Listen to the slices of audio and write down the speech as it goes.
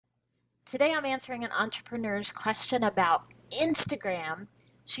Today I'm answering an entrepreneur's question about Instagram.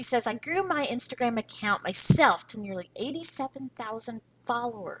 She says, I grew my Instagram account myself to nearly 87,000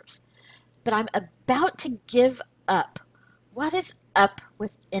 followers, but I'm about to give up. What is up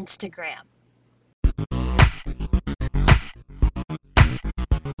with Instagram?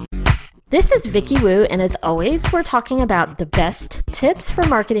 This is Vicky Wu, and as always, we're talking about the best tips for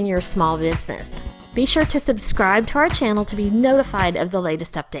marketing your small business. Be sure to subscribe to our channel to be notified of the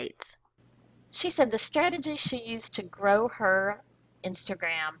latest updates. She said the strategy she used to grow her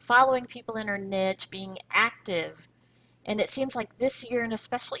Instagram, following people in her niche, being active, and it seems like this year and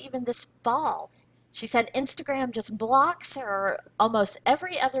especially even this fall, she said Instagram just blocks her almost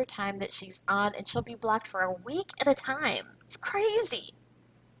every other time that she's on, and she'll be blocked for a week at a time. It's crazy.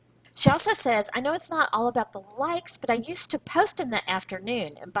 She also says, I know it's not all about the likes, but I used to post in the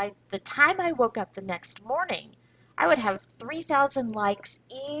afternoon, and by the time I woke up the next morning, I would have 3,000 likes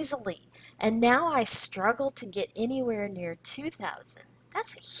easily, and now I struggle to get anywhere near 2,000.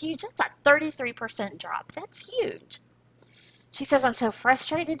 That's huge. That's a 33% drop. That's huge. She says, I'm so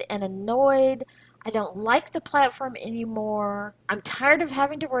frustrated and annoyed. I don't like the platform anymore. I'm tired of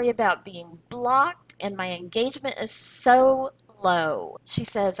having to worry about being blocked, and my engagement is so low. She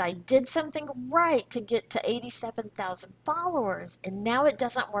says, I did something right to get to 87,000 followers, and now it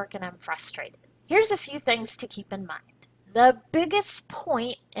doesn't work and I'm frustrated. Here's a few things to keep in mind. The biggest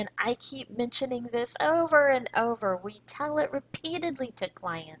point, and I keep mentioning this over and over, we tell it repeatedly to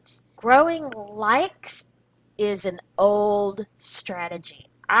clients, growing likes is an old strategy.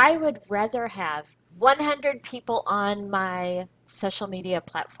 I would rather have 100 people on my social media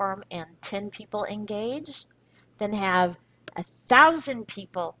platform and 10 people engage than have 1,000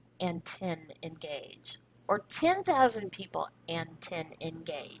 people and 10 engage, or 10,000 people and 10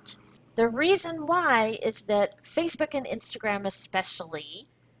 engage. The reason why is that Facebook and Instagram especially,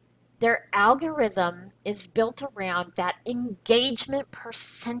 their algorithm is built around that engagement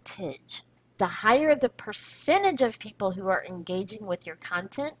percentage. The higher the percentage of people who are engaging with your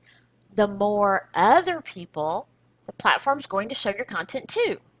content, the more other people the platform's going to show your content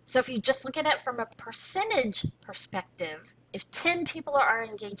to. So if you just look at it from a percentage perspective, if 10 people are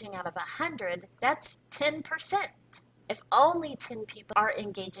engaging out of 100, that's 10%. If only 10 people are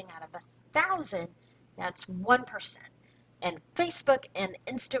engaging out of 1,000, that's 1%. And Facebook and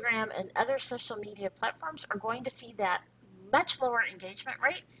Instagram and other social media platforms are going to see that much lower engagement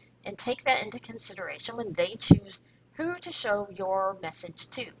rate and take that into consideration when they choose who to show your message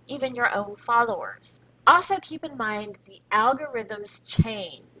to, even your own followers. Also keep in mind the algorithms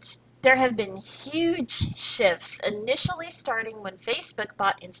change. There have been huge shifts, initially starting when Facebook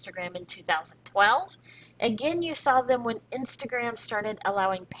bought Instagram in 2012. Again, you saw them when Instagram started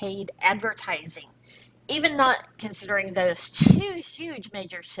allowing paid advertising. Even not considering those two huge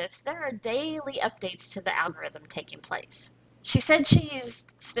major shifts, there are daily updates to the algorithm taking place. She said she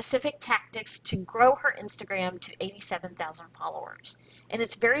used specific tactics to grow her Instagram to 87,000 followers. And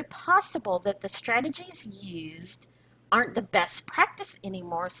it's very possible that the strategies used aren't the best practice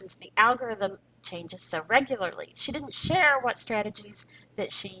anymore since the algorithm changes so regularly. She didn't share what strategies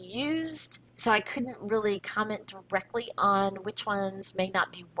that she used, so I couldn't really comment directly on which ones may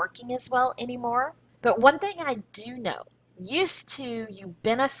not be working as well anymore. But one thing I do know, used to you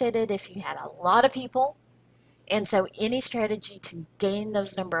benefited if you had a lot of people, and so any strategy to gain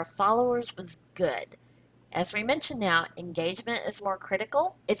those number of followers was good. As we mentioned now, engagement is more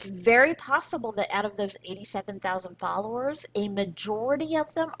critical. It's very possible that out of those 87,000 followers, a majority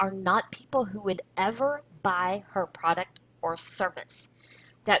of them are not people who would ever buy her product or service.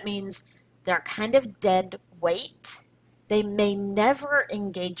 That means they're kind of dead weight. They may never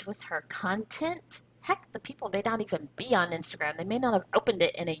engage with her content. Heck, the people may not even be on Instagram. They may not have opened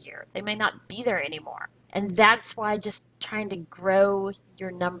it in a year. They may not be there anymore. And that's why just trying to grow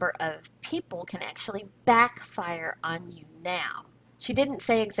your number of people can actually backfire on you now. She didn't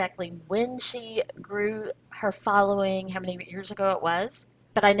say exactly when she grew her following, how many years ago it was,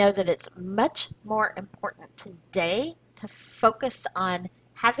 but I know that it's much more important today to focus on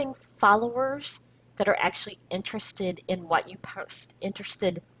having followers that are actually interested in what you post,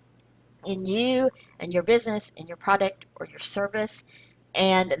 interested in you and your business and your product or your service,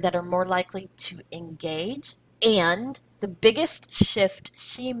 and that are more likely to engage. And the biggest shift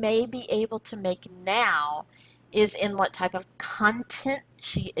she may be able to make now is in what type of content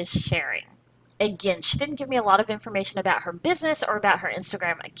she is sharing. Again, she didn't give me a lot of information about her business or about her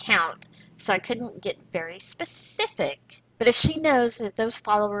Instagram account, so I couldn't get very specific. But if she knows that those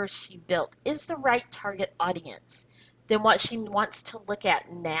followers she built is the right target audience, then what she wants to look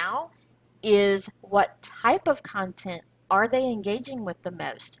at now is what type of content are they engaging with the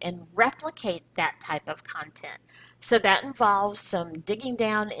most, and replicate that type of content. So that involves some digging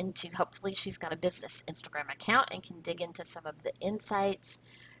down into, hopefully she's got a business Instagram account and can dig into some of the insights,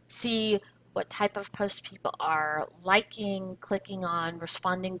 see what type of posts people are liking, clicking on,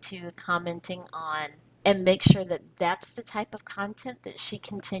 responding to, commenting on, and make sure that that's the type of content that she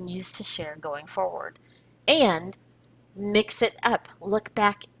continues to share going forward. And mix it up. Look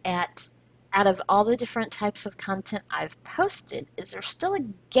back at, out of all the different types of content I've posted, is there still a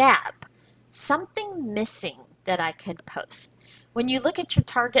gap? Something missing that I could post? When you look at your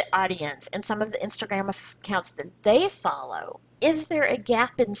target audience and some of the Instagram accounts that they follow, is there a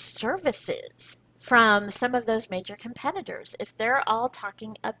gap in services from some of those major competitors? If they're all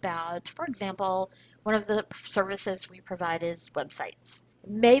talking about, for example, one of the services we provide is websites.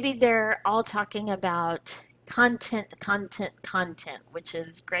 Maybe they're all talking about content, which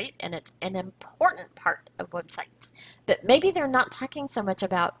is great and it's an important part of websites. But maybe they're not talking so much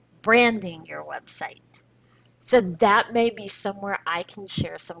about branding your website. So that may be somewhere I can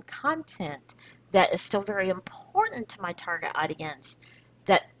share some content that is still very important to my target audience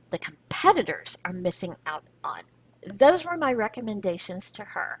that the competitors are missing out on. Those were my recommendations to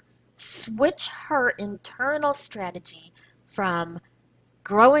her. Switch her internal strategy from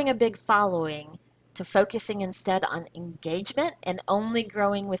growing a big following to focusing instead on engagement and only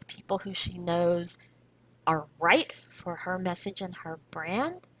growing with people who she knows are right for her message and her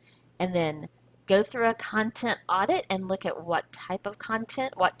brand. And then go through a content audit and look at what type of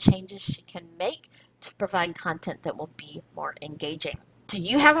content, what changes she can make to provide content that will be more engaging. Do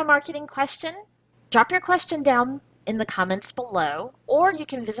you have a marketing question? Drop your question down in the comments below, or you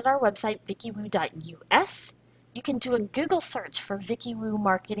can visit our website, vickywoo.us. You can do a Google search for Vicky Woo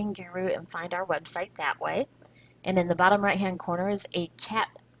Marketing Guru and find our website that way. And in the bottom right-hand corner is a chat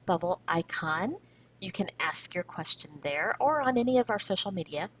bubble icon. You can ask your question there or on any of our social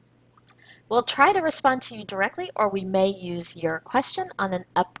media. We'll try to respond to you directly, or we may use your question on an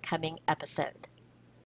upcoming episode.